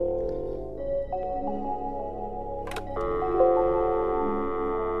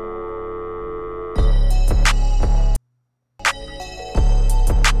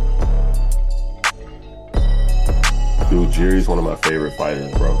Tajiri's one of my favorite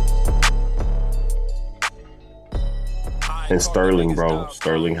fighters, bro. And Sterling, bro.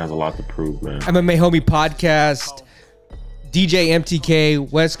 Sterling has a lot to prove, man. MMA Homie Podcast, DJ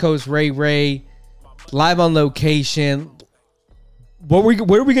MTK, West Coast Ray Ray, live on location. Where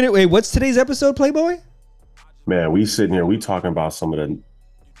are we gonna? Wait, what's today's episode, Playboy? Man, we sitting here, we talking about some of the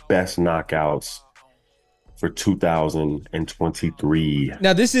best knockouts for 2023.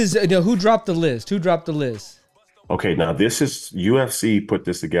 Now this is who dropped the list? Who dropped the list? Okay, now this is UFC put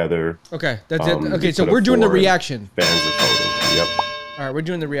this together. Okay, that's it. Okay, so we're doing the reaction. Fans are voting. Yep. All right, we're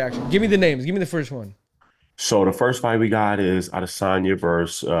doing the reaction. Give me the names. Give me the first one. So the first fight we got is Adesanya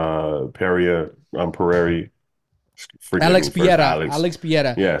versus Pereira. Alex Piera. Alex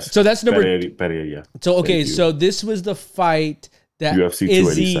Piera. Yes. So that's number. Pereira, yeah. So okay, so this was the fight that UFC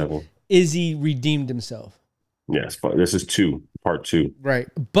 287. Izzy redeemed himself. Yes, but this is part two. Right,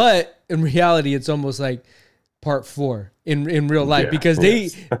 but in reality, it's almost like part 4 in real life because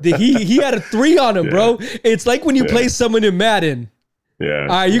he had a 3 on him, bro. It's like when you play someone in Madden. Yeah. All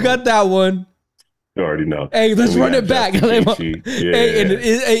right, you got that one. You already know. Hey, let's run it back. Hey, and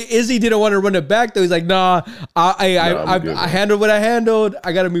Izzy didn't want to run it back though. He's like, nah, I handled what I handled.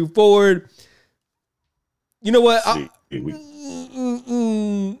 I got to move forward. You know what? It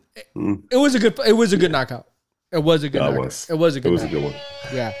was a good knockout. It was a good knockout. It was a good one.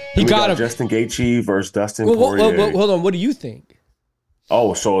 Yeah, he got him. Justin Gaethje versus Dustin Poirier. Hold on. What do you think?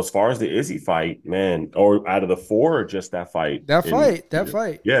 Oh, so as far as the Izzy fight, man, or out of the 4, or just that fight? That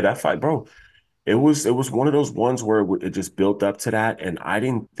fight. Yeah, that fight, bro. It was one of those ones where it just built up to that, and I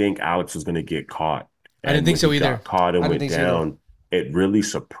didn't think Alex was going to get caught. I didn't think so either. Got caught and went down. It really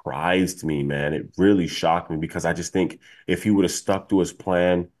surprised me, man. It really shocked me because I just think if he would have stuck to his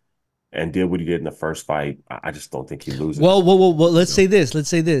plan and did what he did in the first fight, I just don't think he loses. Well, let's say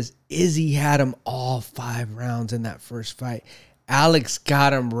this. Izzy had him all 5 rounds in that first fight. Alex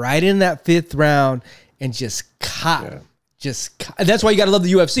got him right in that 5th round and just caught. That's why you got to love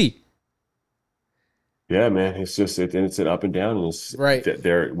the UFC. Yeah, man. It's just it's an up and down. And it's right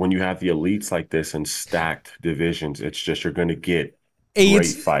there when you have the elites like this and stacked divisions. It's just you're going to get great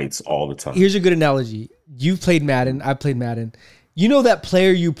fights all the time. Here's a good analogy. You've played Madden. I played Madden. You know that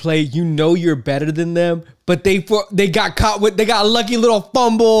player you play, you know you're better than them, but they got caught with, they got a lucky little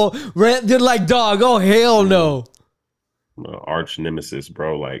fumble. They're like, dog, oh, hell no. Arch nemesis,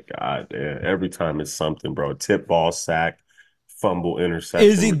 bro. Like, every time it's something, bro. Tip ball, sack, fumble,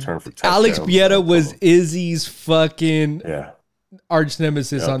 interception, return for touchdown. Alex Piera was Izzy's fucking arch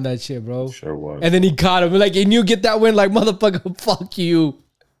nemesis on that shit, bro. Sure was. And then he caught him. Like, and you get that win, like, motherfucker, fuck you.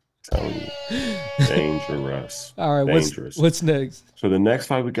 Telling you. Dangerous. All right, what's next? So the next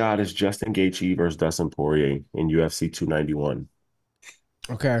fight we got is Justin Gaethje versus Dustin Poirier in UFC 291.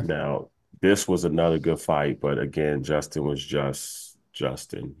 Okay. Now, this was another good fight, but again, Justin was just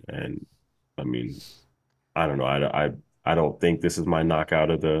Justin. And I mean, I don't know. I don't think this is my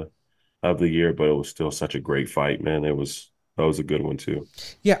knockout of the year, but it was still such a great fight, man. That was a good one too.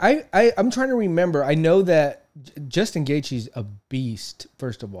 Yeah, I'm trying to remember. I know that Justin Gaethje's a beast,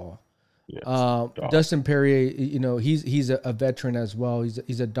 first of all. Yeah, Dustin Poirier, he's a veteran as well.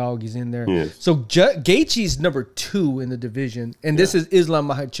 He's a dog. He's in there. Yes. So Gaethje's number 2 in the division, and this is Islam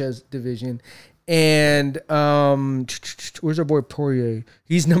Makhachev's division. And where's our boy Poirier?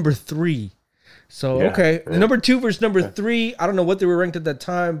 He's number 3. So okay, number 2 versus number 3. I don't know what they were ranked at that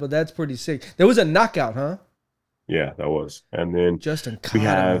time, but that's pretty sick. There was a knockout, huh? Yeah, that was. And then Justin we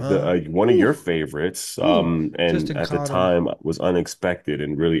have one of your favorites, and at the time was unexpected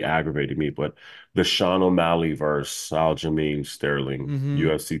and really aggravated me, but the Sean O'Malley versus Aljamain Sterling,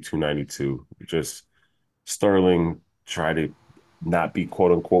 UFC 292. Just Sterling tried to not be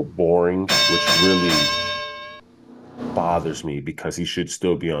quote unquote boring, which really bothers me because he should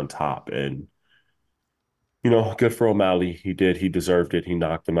still be on top. And good for O'Malley. He deserved it. He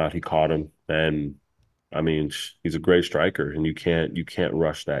knocked him out. He caught him. And I mean, he's a great striker, and you can't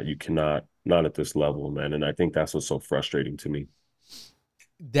rush that. You cannot, not at this level, man. And I think that's what's so frustrating to me.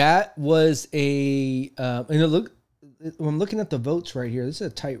 That was look, I'm looking at the votes right here. This is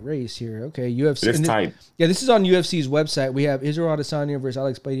a tight race here. Okay, UFC. It's tight. Yeah, this is on UFC's website. We have Israel Adesanya versus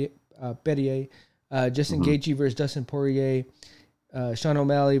Alex Pereira, Justin Gaethje versus Dustin Poirier, Sean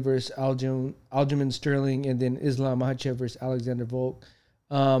O'Malley versus Aljamain Sterling, and then Islam Makhachev versus Alexander Volk.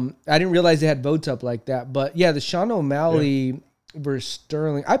 I didn't realize they had votes up like that, but yeah, the Sean O'Malley versus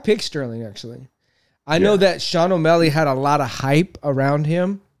Sterling. I picked Sterling actually. I know that Sean O'Malley had a lot of hype around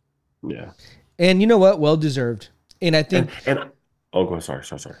him. Yeah, and you know what? Well deserved. And I think, Oh, go sorry.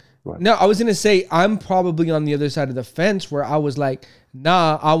 Go ahead. No, I was gonna say I'm probably on the other side of the fence where I was like,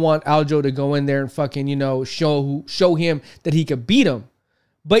 nah, I want Aljo to go in there and fucking, show him that he could beat him.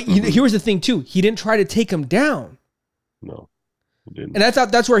 But here was the thing too. He didn't try to take him down. No, he didn't. And I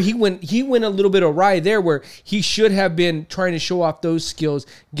thought that's where he went a little bit awry there, where he should have been trying to show off those skills,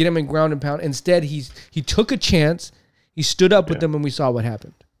 get him in ground and pound. Instead, he took a chance, he stood up with them, and we saw what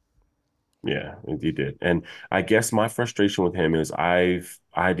happened. Yeah, he did. And I guess my frustration with him is I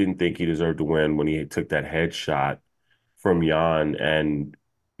didn't think he deserved to win when he took that headshot from Jan, and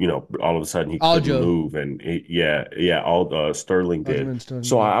all of a sudden he couldn't Aljo. move, and all Sterling did. Sterling,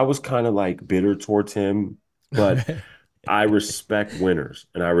 So yeah. I was kind of like bitter towards him, but I respect winners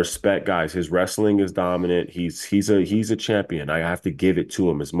and I respect guys. His wrestling is dominant. He's a champion. I have to give it to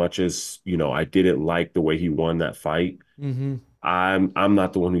him as much as, I didn't like the way he won that fight. Mm-hmm. I'm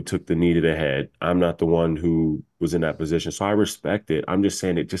not the one who took the knee to the head. I'm not the one who was in that position. So I respect it. I'm just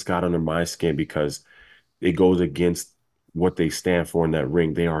saying it just got under my skin because it goes against what they stand for in that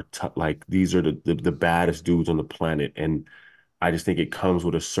ring. They are like, these are the baddest dudes on the planet. And I just think it comes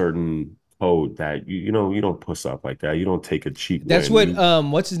with a certain code that you don't puss up like that. You don't take a cheap That's win. what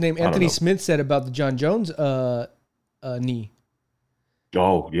what's his name? Anthony Smith said about the John Jones knee.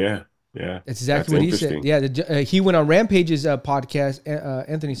 Oh yeah. Yeah. That's exactly what he said. Yeah, he went on Rampage's podcast,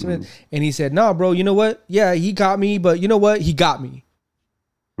 Anthony Smith, and he said, "No, bro, you know what? Yeah, he got me, but you know what? He got me."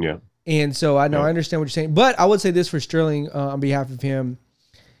 Yeah. And so I know I understand what you're saying, but I would say this for Sterling on behalf of him: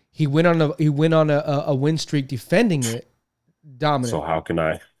 he went on a win streak defending it, dominant. So how can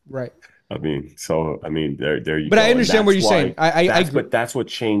I? Right. there you go. But I understand what you're saying. I agree. But that's what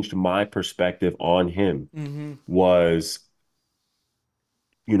changed my perspective on him was,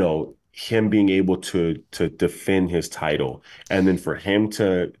 him being able to defend his title, and then for him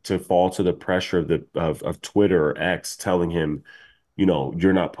to fall to the pressure of Twitter or X telling him,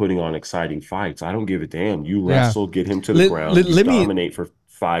 you're not putting on exciting fights. I don't give a damn. You wrestle, get him to the ground, you dominate for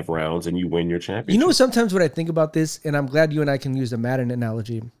 5 rounds, and you win your championship. Sometimes when I think about this, and I'm glad you and I can use a Madden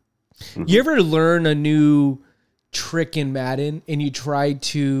analogy. You ever learn a new trick in Madden and you try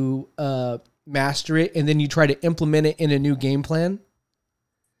to master it, and then you try to implement it in a new game plan?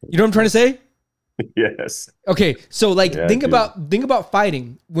 You know what I'm trying to say? Yes. Okay, so think about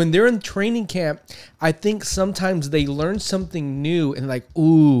fighting. When they're in training camp, I think sometimes they learn something new and like,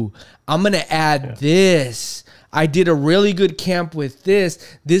 ooh, I'm gonna add this. I did a really good camp with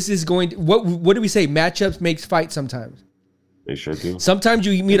this. This is going to what do we say? Matchups makes fight sometimes. They sure do. Sometimes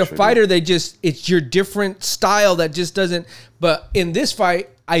you meet a fighter, it's your different style that just doesn't. But in this fight,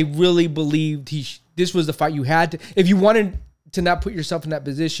 I really believed this was the fight you had to. If you wanted to not put yourself in that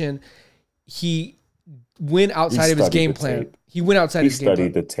position, he went outside of his game plan. He went outside his game plan. He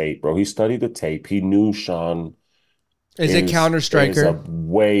studied the tape, bro. He studied the tape. He knew Sean is a counter striker. Is a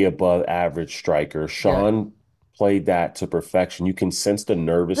way above average striker. Sean played that to perfection. You can sense the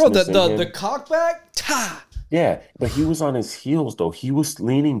nervousness in him. The cockback, ta. Yeah, but he was on his heels, though. He was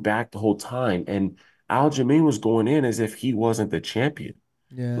leaning back the whole time, and Aljamain was going in as if he wasn't the champion.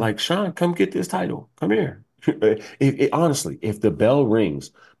 Yeah. Like, Sean, come get this title. Come here. Honestly, if the bell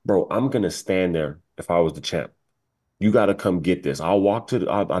rings, bro, I'm going to stand there if I was the champ. You got to come get this. I'll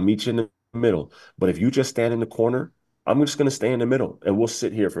meet you in the middle. But if you just stand in the corner, I'm just going to stay in the middle, and we'll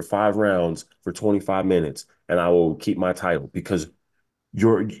sit here for 5 rounds for 25 minutes, and I will keep my title because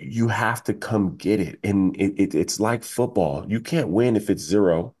you have to come get it. And it's like football. You can't win if it's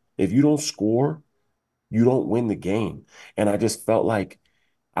 0. If you don't score, you don't win the game. And I just felt like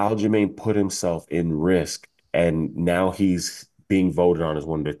Aljamain put himself in risk, and now he's being voted on as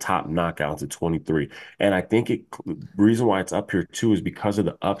one of the top knockouts at 23. And I think the reason why it's up here too is because of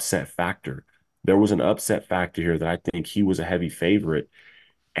the upset factor. There was an upset factor here that I think he was a heavy favorite,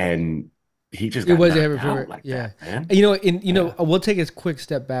 and he just got knocked out like that, man. We'll take a quick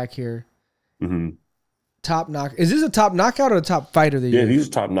step back here. Mm-hmm. Top knock. Is this a top knockout or a top fighter? These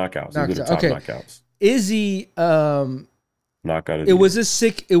are top knockouts. These are the top knockouts. Izzy, knockout. It was a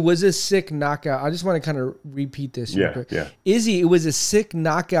sick knockout. I just want to kind of repeat this. Yeah. Izzy, it was a sick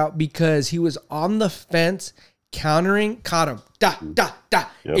knockout because he was on the fence, countering, caught him. Yep.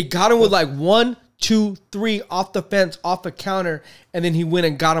 It got him with like 1, 2, 3 off the fence, off a counter, and then he went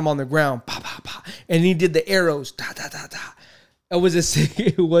and got him on the ground. And he did the arrows. It was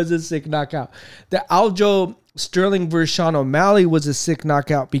a sick knockout. The Aljo Sterling versus Sean O'Malley was a sick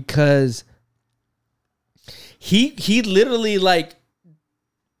knockout because he literally, like,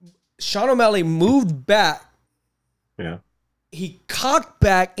 Sean O'Malley moved back. Yeah. He cocked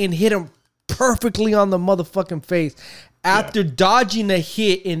back and hit him perfectly on the motherfucking face. after dodging a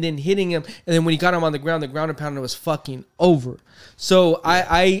hit and then hitting him, and then when he got him on the ground and pounder was fucking over. So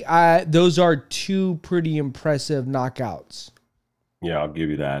I those are two pretty impressive knockouts. Yeah, I'll give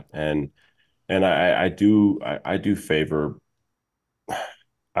you that. And I do favor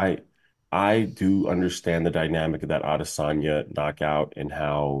I I do understand the dynamic of that Adesanya knockout and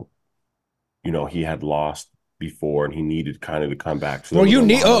how, he had lost before and he needed kind of to come back. So well, you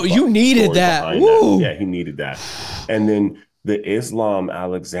needed that. Woo. Yeah, he needed that. And then the Islam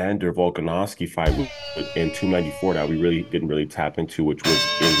Alexander Volkanovski fight in 294 that we didn't really tap into, which was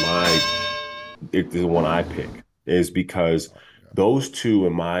the one I pick, is because those two,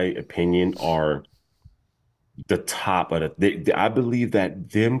 in my opinion, are the top of I believe that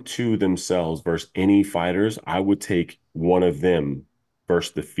them two themselves versus any fighters, I would take one of them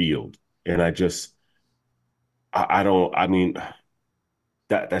versus the field. And I mean,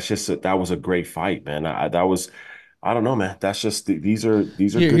 that was a great fight, man. I don't know, man. That's just these are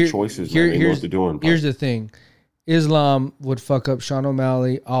good choices, man. They know what they're doing. Here's the thing. Islam would fuck up Sean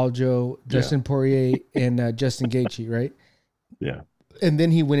O'Malley, Aljo, Dustin Poirier, and Justin Gaethje, right? Yeah. And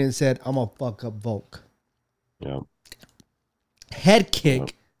then he went and said, I'm going to fuck up Volk. Yeah. Head kick.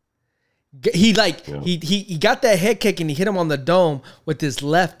 Yeah. He got that head kick and he hit him on the dome with his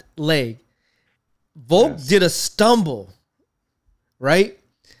left leg. Volk did a stumble, right?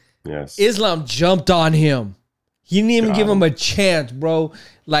 Yes. Islam jumped on him. He didn't even give him a chance, bro.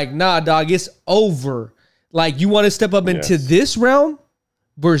 Like, nah, dog, it's over. Like, you want to step up into this round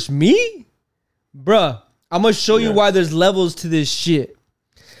versus me? Bruh, I'm going to show you why there's levels to this shit.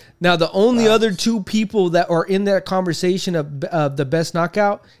 Now, the only other two people that are in that conversation of the best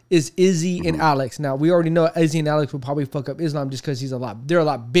knockout is Izzy and Alex. Now, we already know Izzy and Alex will probably fuck up Islam just because they're a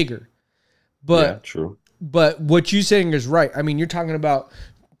lot bigger. But true. But what you're saying is right. I mean, you're talking about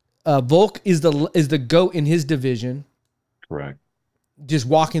Volk is the GOAT in his division. Correct. Just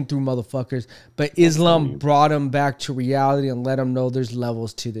walking through motherfuckers. But Islam brought him back to reality and let him know there's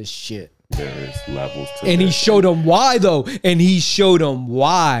levels to this shit. There is levels to and this. He showed him why, though. And he showed him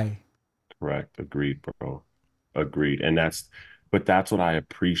why. Correct. Agreed, bro. Agreed. And that's what I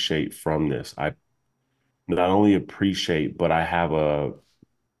appreciate from this. I not only appreciate, but I have a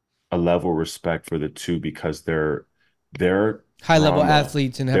level of respect for the two because they're high level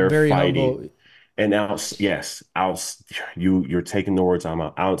athletes and have very humble. And you're taking the words I'm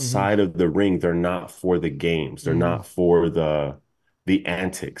out. Outside of the ring, they're not for the games. They're not for the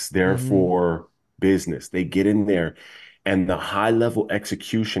antics. They're for business. They get in there, and the high level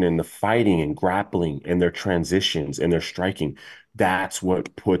execution and the fighting and grappling and their transitions and their striking, that's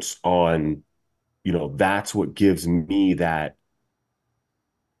what puts on, that's what gives me that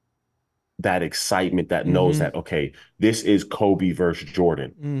excitement that knows that, okay, this is Kobe versus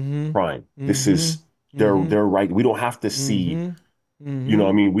Jordan prime. This is they're right. We don't have to see, you know what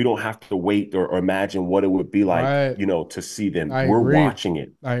I mean? We don't have to wait or imagine what it would be like, to see them. We're watching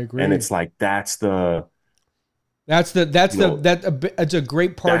it. I agree. And it's like, that's a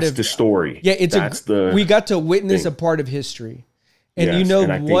great part of the story. Yeah. We got to witness a part of history. And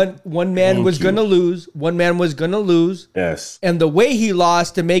one man was going to lose. One man was going to lose. Yes. And the way he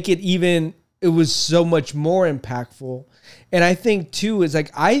lost to make it even, it was so much more impactful. And I think too, is like,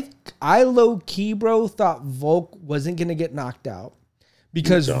 I low key, bro, thought Volk wasn't going to get knocked out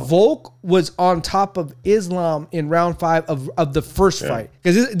because Volk was on top of Islam in round 5 of the first fight.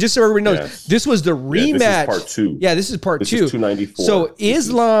 Because just so everybody knows, this was the rematch. This is part 2. Yeah, this is part 2. This is 294. So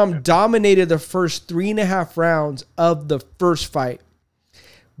Islam dominated the first 3.5 rounds of the first fight.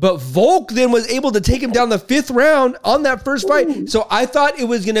 But Volk then was able to take him down the 5th round on that first fight. So I thought it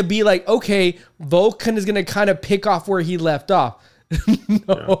was going to be like, okay, Volk is going to kind of pick off where he left off.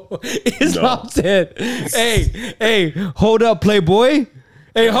 Islam said, hey, hold up, playboy.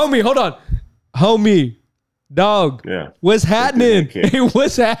 Hey, homie, hold on. Homie, dog, what's happening? Hey,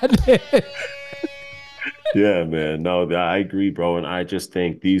 what's happening? Yeah, man. No, I agree, bro. And I just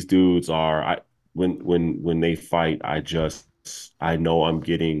think these dudes are, when they fight, I know I'm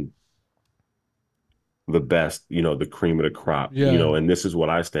getting the best, the cream of the crop, and this is what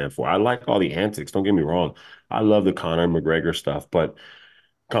I stand for. I like all the antics. Don't get me wrong. I love the Conor McGregor stuff, but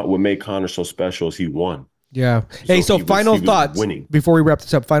what made Conor so special is he won. Yeah. Hey, so final thoughts winning. Before we wrap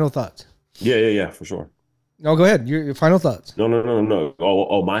this up, final thoughts. Yeah, for sure. No, go ahead. Your final thoughts. No.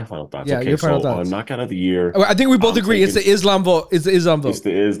 Oh, my final thoughts. Yeah, your final thoughts. Knockout of the year. I think we both agree it's the Islam Volk. It's the Islam Volk. It's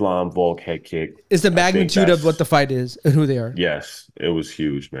the Islam Volk head kick. It's the magnitude of what the fight is and who they are. Yes, it was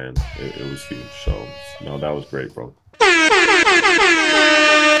huge, man. It was huge. So, no, that was great, bro.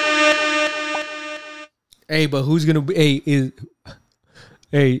 Hey, but who's gonna be?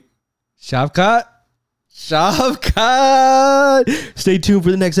 Hey, Shavkat. Shop cut. Stay tuned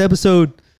for the next episode.